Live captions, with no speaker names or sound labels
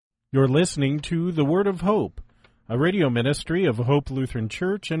You're listening to The Word of Hope, a radio ministry of Hope Lutheran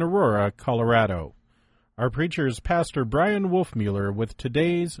Church in Aurora, Colorado. Our preacher is Pastor Bryan Wolfmueller with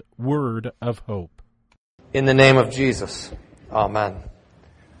today's Word of Hope. In the name of Jesus, Amen.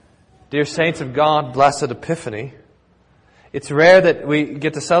 Dear saints of God, blessed Epiphany. It's rare that we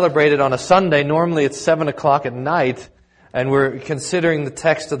get to celebrate it on a Sunday. Normally it's 7 o'clock at night, and we're considering the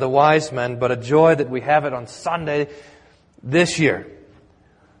text of the wise men, but a joy that we have it on Sunday this year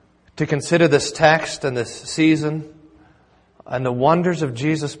to consider this text and this season and the wonders of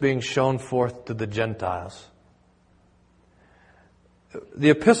Jesus being shown forth to the Gentiles. The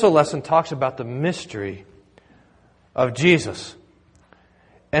epistle lesson talks about the mystery of Jesus.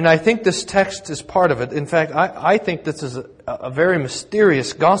 And I think this text is part of it. In fact, I think this is a very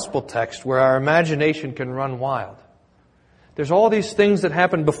mysterious gospel text where our imagination can run wild. There's all these things that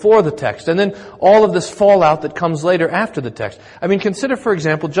happen before the text, and then all of this fallout that comes later after the text. I mean, consider, for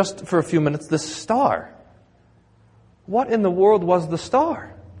example, just for a few minutes, this star. What in the world was the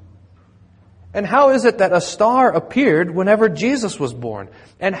star? And how is it that a star appeared whenever Jesus was born?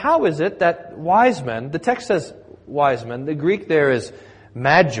 And how is it that wise men, the text says wise men, the Greek there is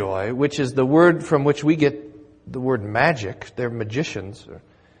magi, which is the word from which we get the word magic. They're magicians, or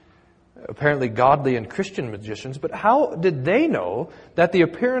apparently godly and Christian magicians. But how did they know that the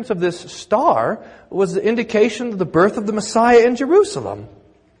appearance of this star was the indication of the birth of the Messiah in Jerusalem?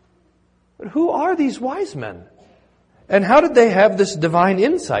 But who are these wise men? And how did they have this divine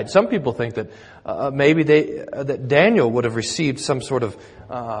insight? Some people think that maybe that Daniel would have received some sort of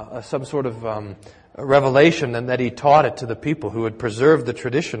revelation, and that he taught it to the people who had preserved the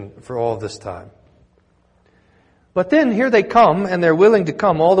tradition for all this time. But then here they come, and they're willing to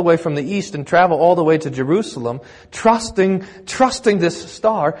come all the way from the east and travel all the way to Jerusalem, trusting this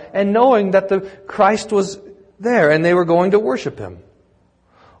star and knowing that the Christ was there and they were going to worship Him.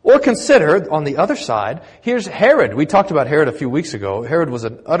 Or consider, on the other side, here's Herod. We talked about Herod a few weeks ago. Herod was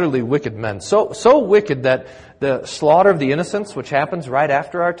an utterly wicked man. So wicked that the slaughter of the innocents, which happens right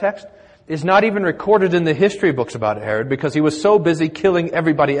after our text, is not even recorded in the history books about Herod because he was so busy killing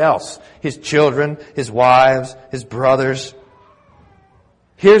everybody else. His children, his wives, his brothers.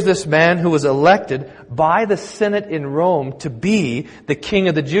 Here's this man who was elected by the Senate in Rome to be the King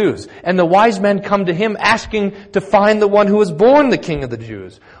of the Jews. And the wise men come to him asking to find the one who was born the King of the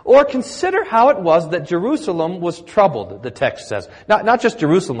Jews. Or consider how it was that Jerusalem was troubled, the text says. Not just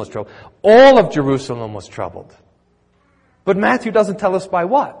Jerusalem was troubled. All of Jerusalem was troubled. But Matthew doesn't tell us by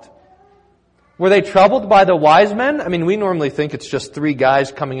what. Were they troubled by the wise men? I mean, we normally think it's just three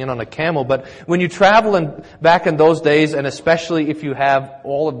guys coming in on a camel, but when you travel back in those days, and especially if you have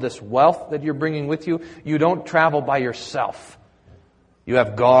all of this wealth that you're bringing with you, you don't travel by yourself. You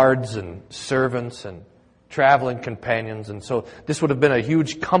have guards and servants and traveling companions, and so this would have been a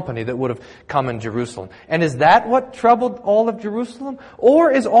huge company that would have come in Jerusalem. And is that what troubled all of Jerusalem?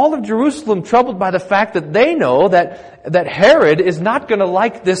 Or is all of Jerusalem troubled by the fact that they know that Herod is not going to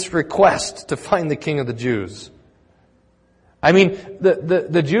like this request to find the King of the Jews? I mean,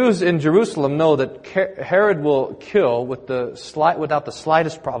 the Jews in Jerusalem know that Herod will kill without the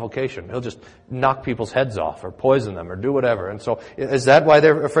slightest provocation. He'll just knock people's heads off or poison them or do whatever. And so is that why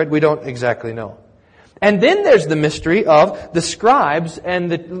they're afraid? We don't exactly know. And then there's the mystery of the scribes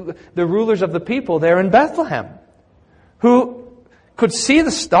and the rulers of the people there in Bethlehem, who could see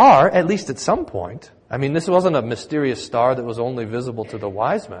the star, at least at some point. I mean, this wasn't a mysterious star that was only visible to the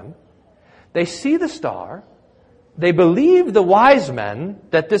wise men. They see the star. They believe the wise men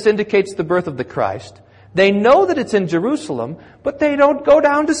that this indicates the birth of the Christ. They know that it's in Jerusalem, but they don't go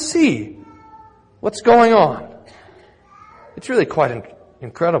down to see what's going on. It's really quite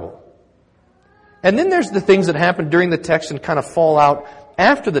incredible. And then there's the things that happen during the text and kind of fall out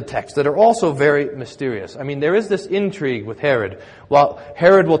after the text that are also very mysterious. I mean, there is this intrigue with Herod. While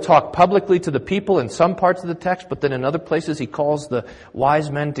Herod will talk publicly to the people in some parts of the text, but then in other places he calls the wise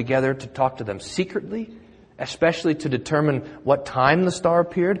men together to talk to them secretly, especially to determine what time the star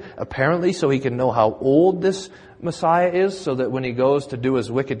appeared, apparently so he can know how old this Messiah is, so that when he goes to do his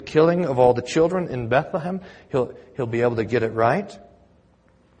wicked killing of all the children in Bethlehem, he'll be able to get it right.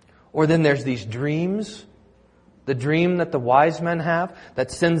 Or then there's these dreams. The dream that the wise men have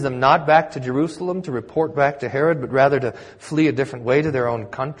that sends them not back to Jerusalem to report back to Herod, but rather to flee a different way to their own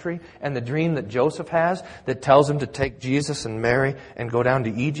country. And the dream that Joseph has that tells him to take Jesus and Mary and go down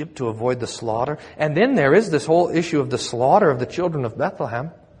to Egypt to avoid the slaughter. And then there is this whole issue of the slaughter of the children of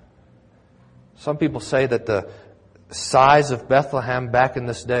Bethlehem. Some people say that the size of Bethlehem back in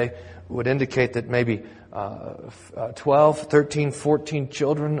this day would indicate that maybe 12, 13, 14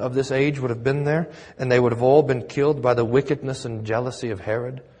 children of this age would have been there, and they would have all been killed by the wickedness and jealousy of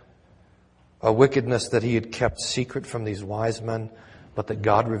Herod. a wickedness that he had kept secret from these wise men, but that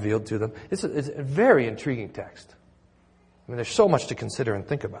God revealed to them. It's a very intriguing text. I mean, there's so much to consider and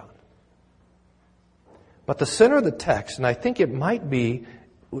think about. But the center of the text, and I think it might be,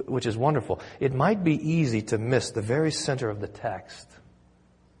 which is wonderful, it might be easy to miss the very center of the text.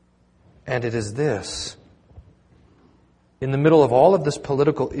 And it is this. In the middle of all of this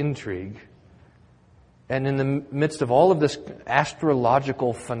political intrigue, and in the midst of all of this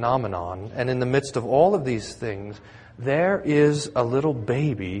astrological phenomenon, and in the midst of all of these things, there is a little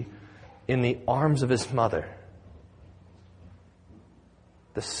baby in the arms of his mother.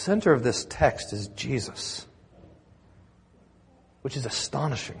 The center of this text is Jesus, which is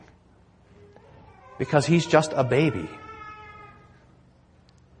astonishing, because he's just a baby,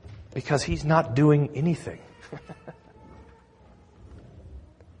 because he's not doing anything.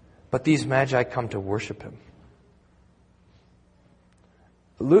 But these magi come to worship him.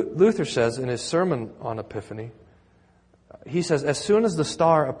 Luther says in his sermon on Epiphany, he says, as soon as the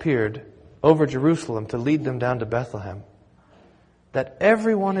star appeared over Jerusalem to lead them down to Bethlehem, that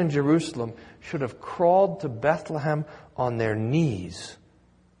everyone in Jerusalem should have crawled to Bethlehem on their knees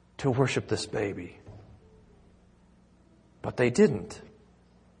to worship this baby. But they didn't.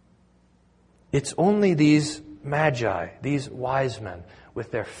 It's only these magi, these wise men, with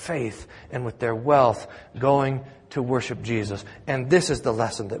their faith and with their wealth, going to worship Jesus. And this is the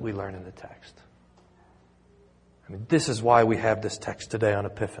lesson that we learn in the text. I mean, this is why we have this text today on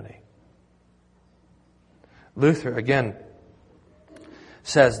Epiphany. Luther, again,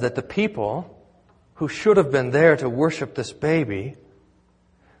 says that the people who should have been there to worship this baby,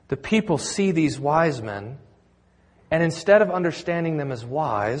 the people see these wise men, and instead of understanding them as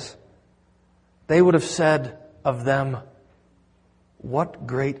wise, they would have said of them, what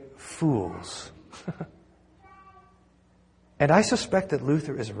great fools. And I suspect that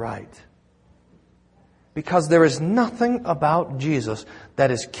Luther is right. Because there is nothing about Jesus that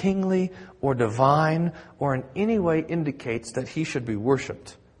is kingly or divine or in any way indicates that he should be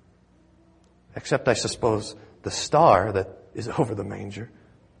worshipped. Except, I suppose, the star that is over the manger.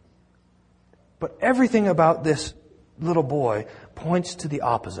 But everything about this little boy points to the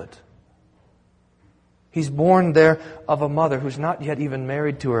opposite. He's born there of a mother who's not yet even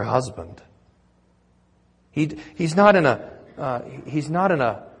married to her husband. He's not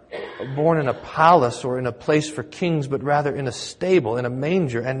born in a palace or in a place for kings, but rather in a stable, in a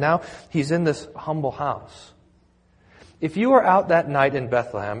manger, and now he's in this humble house. If you were out that night in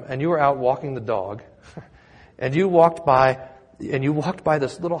Bethlehem and you were out walking the dog, and you walked by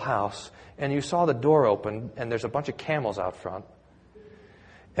this little house, and you saw the door open, and there's a bunch of camels out front,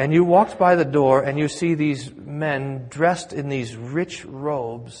 and you walked by the door and you see these men dressed in these rich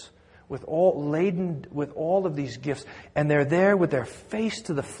robes, laden with all of these gifts, and they're there with their face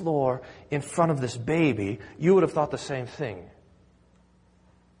to the floor in front of this baby, you would have thought the same thing.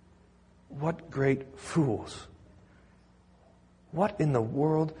 What great fools. What in the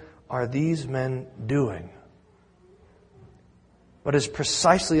world are these men doing? But it's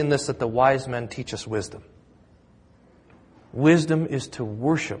precisely in this that the wise men teach us wisdom. Wisdom is to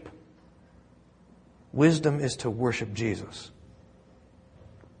worship. Wisdom is to worship Jesus.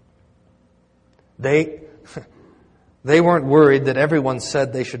 They weren't worried that everyone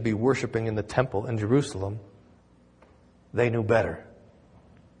said they should be worshiping in the temple in Jerusalem. They knew better.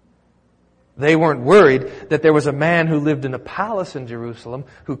 They weren't worried that there was a man who lived in a palace in Jerusalem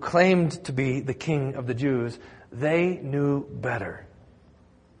who claimed to be the king of the Jews. They knew better.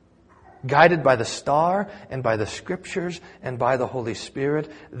 Guided by the star and by the Scriptures and by the Holy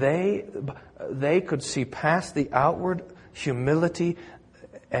Spirit, they could see past the outward humility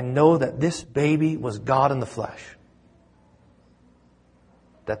and know that this baby was God in the flesh.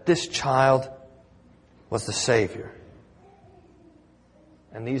 That this child was the Savior.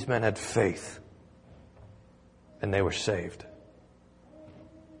 And these men had faith. And they were saved.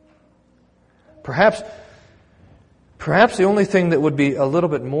 Perhaps the only thing that would be a little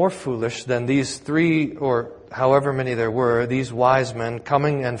bit more foolish than these three, or however many there were, these wise men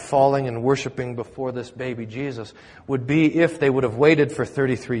coming and falling and worshiping before this baby Jesus, would be if they would have waited for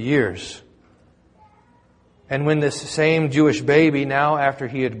 33 years. And when this same Jewish baby, now after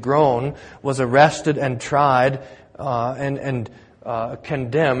he had grown, was arrested and tried and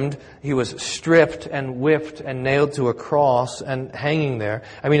condemned, he was stripped and whipped and nailed to a cross and hanging there.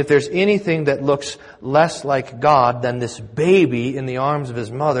 I mean, if there's anything that looks less like God than this baby in the arms of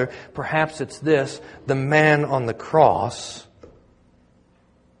his mother, perhaps it's this, the man on the cross.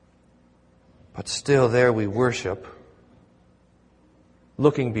 But still there we worship,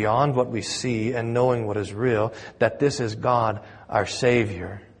 looking beyond what we see and knowing what is real, that this is God, our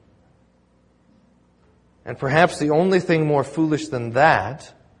Savior. And perhaps the only thing more foolish than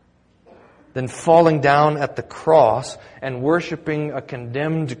that, than falling down at the cross and worshiping a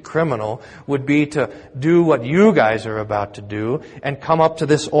condemned criminal, would be to do what you guys are about to do and come up to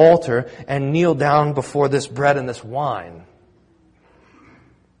this altar and kneel down before this bread and this wine.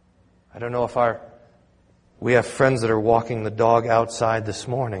 I don't know if we have friends that are walking the dog outside this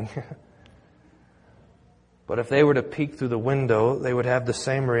morning. But if they were to peek through the window, they would have the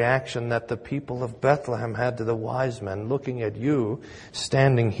same reaction that the people of Bethlehem had to the wise men, looking at you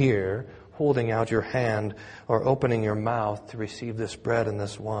standing here, holding out your hand or opening your mouth to receive this bread and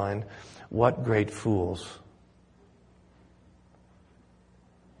this wine. What great fools.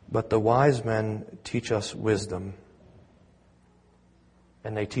 But the wise men teach us wisdom,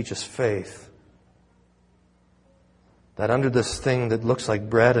 and they teach us faith. That under this thing that looks like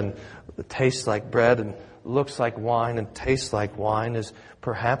bread and tastes like bread and looks like wine and tastes like wine is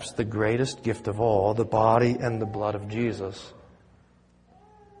perhaps the greatest gift of all, the body and the blood of Jesus,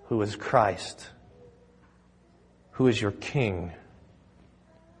 who is Christ, who is your King,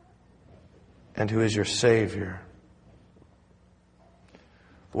 and who is your Savior.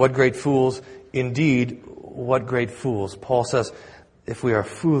 What great fools, indeed, what great fools. Paul says, if we are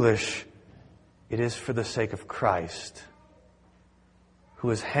foolish, it is for the sake of Christ, who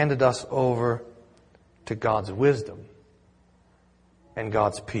has handed us over to God's wisdom and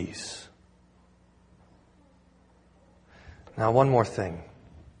God's peace. Now, one more thing.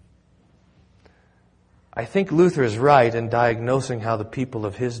 I think Luther is right in diagnosing how the people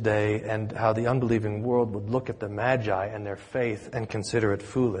of his day and how the unbelieving world would look at the Magi and their faith and consider it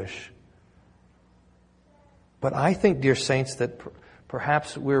foolish. But I think, dear saints, that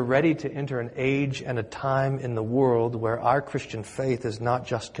perhaps we're ready to enter an age and a time in the world where our Christian faith is not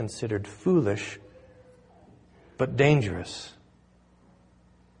just considered foolish, but dangerous.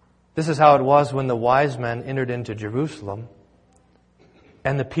 This is how it was when the wise men entered into Jerusalem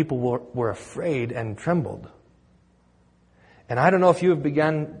and the people were afraid and trembled. And I don't know if you have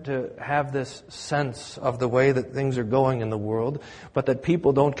begun to have this sense of the way that things are going in the world, but that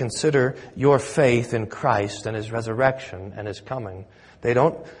people don't consider your faith in Christ and His resurrection and His coming. They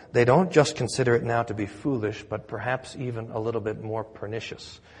don't just consider it now to be foolish, but perhaps even a little bit more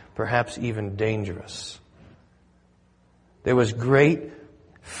pernicious, perhaps even dangerous. There was great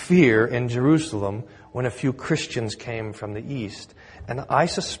fear in Jerusalem when a few Christians came from the east. And I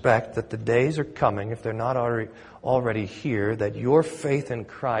suspect that the days are coming, if they're not already here, that your faith in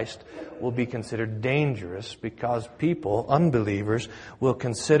Christ will be considered dangerous because people, unbelievers, will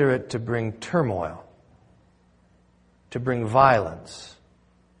consider it to bring turmoil, to bring violence,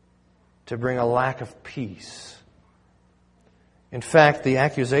 to bring a lack of peace. In fact, the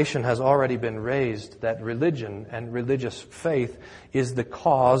accusation has already been raised that religion and religious faith is the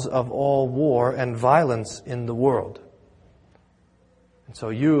cause of all war and violence in the world. And so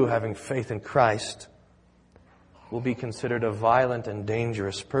you, having faith in Christ, will be considered a violent and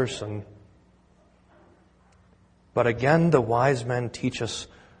dangerous person. But again, the wise men teach us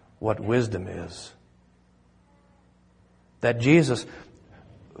what wisdom is. That Jesus,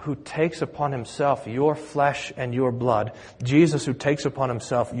 who takes upon Himself your flesh and your blood, Jesus who takes upon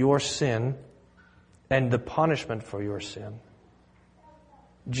Himself your sin and the punishment for your sin,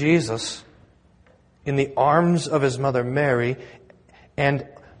 Jesus, in the arms of His mother Mary and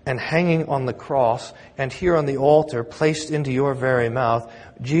hanging on the cross and here on the altar placed into your very mouth,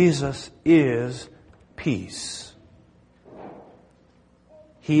 Jesus is peace.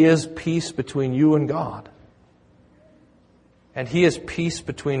 He is peace between you and God. And He is peace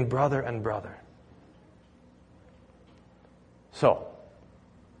between brother and brother. So,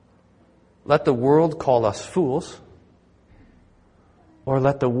 let the world call us fools, or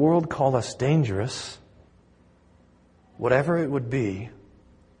let the world call us dangerous. Whatever it would be,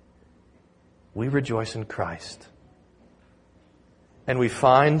 we rejoice in Christ. And we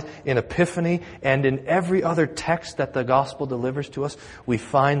find in Epiphany and in every other text that the gospel delivers to us, we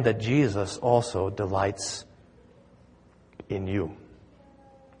find that Jesus also delights in you.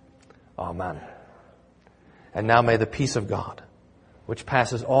 Amen. And now may the peace of God, which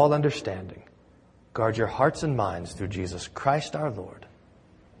passes all understanding, guard your hearts and minds through Jesus Christ our Lord.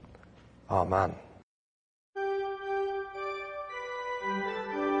 Amen.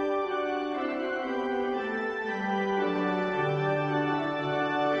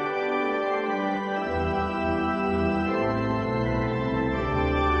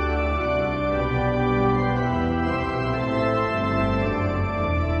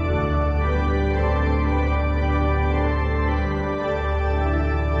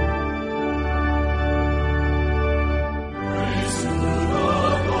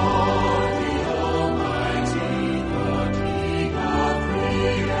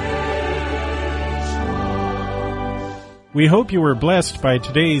 We hope you were blessed by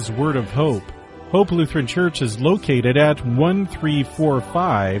today's Word of Hope. Hope Lutheran Church is located at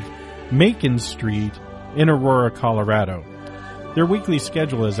 1345 Macon Street in Aurora, Colorado. Their weekly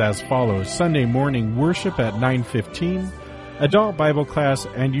schedule is as follows: Sunday morning worship at 9:15, adult Bible class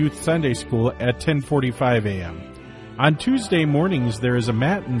and youth Sunday school at 10:45 a.m. On Tuesday mornings there is a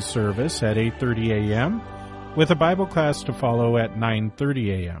Matin service at 8:30 a.m. with a Bible class to follow at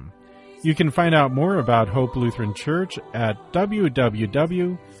 9:30 a.m. You can find out more about Hope Lutheran Church at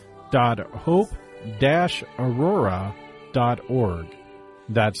www.hope-aurora.org.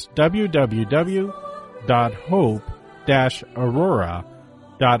 That's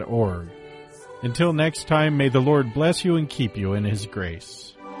www.hope-aurora.org. Until next time, may the Lord bless you and keep you in His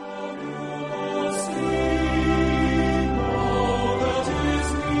grace.